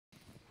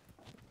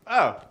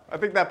Oh, I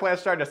think that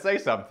plant's trying to say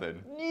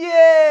something.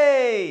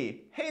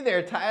 Yay! Hey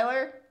there,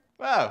 Tyler.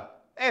 Oh,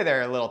 hey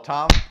there, little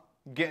Tom.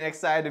 Getting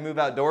excited to move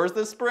outdoors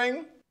this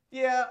spring?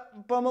 Yeah,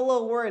 but I'm a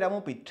little worried I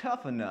won't be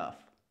tough enough.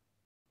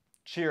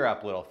 Cheer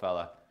up, little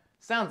fella.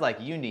 Sounds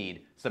like you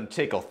need some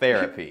tickle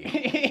therapy,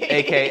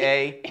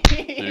 aka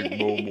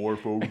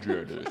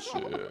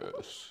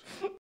Thigmomorphogenesis.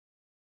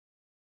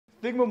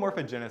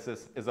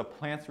 Thigmomorphogenesis is a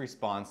plant's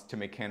response to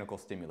mechanical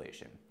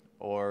stimulation,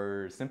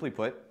 or simply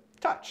put,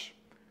 touch.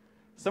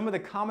 Some of the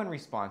common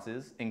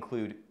responses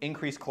include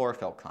increased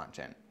chlorophyll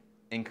content,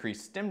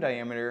 increased stem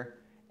diameter,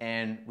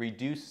 and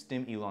reduced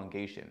stem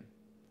elongation.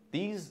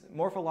 These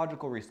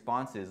morphological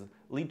responses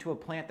lead to a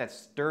plant that's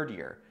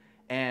sturdier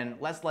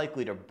and less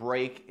likely to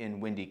break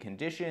in windy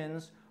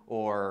conditions,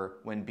 or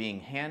when being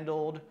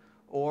handled,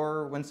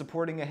 or when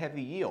supporting a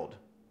heavy yield.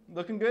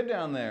 Looking good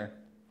down there.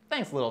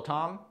 Thanks, little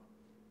Tom.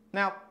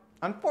 Now,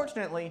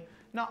 unfortunately,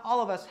 not all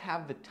of us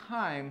have the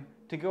time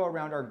to go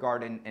around our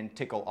garden and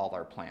tickle all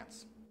our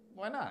plants.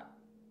 Why not?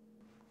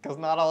 Because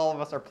not all of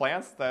us are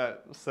plants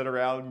that sit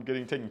around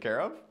getting taken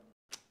care of?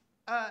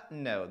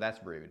 No, that's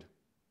rude.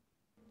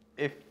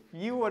 If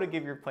you want to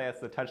give your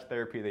plants the touch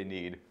therapy they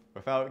need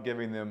without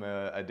giving them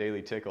a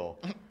daily tickle,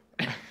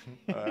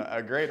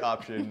 a great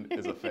option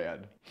is a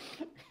fan.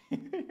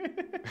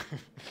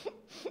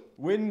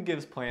 Wind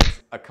gives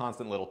plants a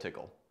constant little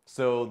tickle,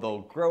 so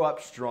they'll grow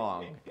up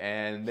strong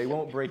and they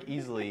won't break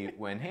easily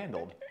when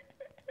handled.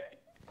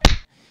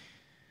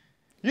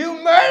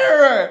 You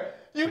murderer!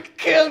 You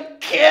killed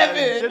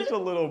Kevin! Just a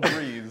little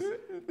breeze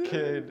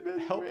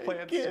can help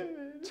plants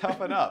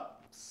toughen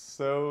up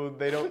so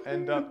they don't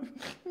end up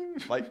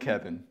like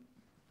Kevin.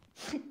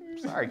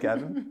 Sorry,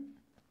 Kevin.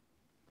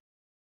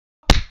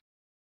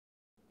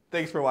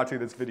 Thanks for watching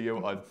this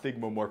video on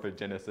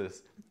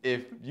Thigmomorphogenesis.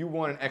 If you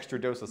want an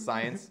extra dose of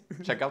science,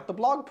 check out the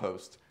blog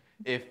post.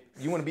 If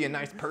you want to be a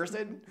nice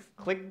person,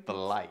 click the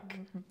like.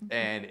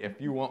 And if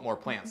you want more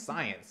plant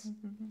science,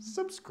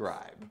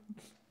 subscribe.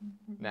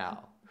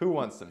 Now, who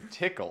wants some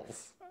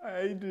tickles?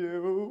 I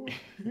do.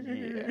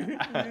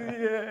 Yeah.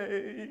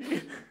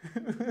 Yay.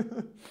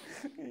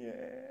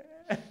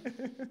 Yeah.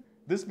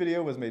 This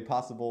video was made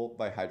possible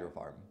by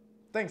Hydrofarm.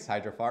 Thanks,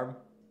 Hydrofarm.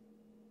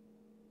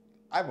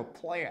 I'm a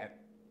plant.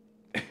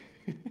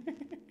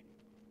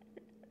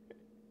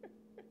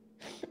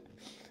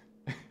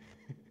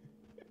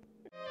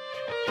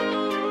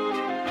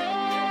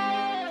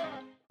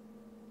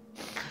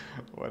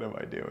 What am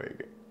I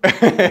doing?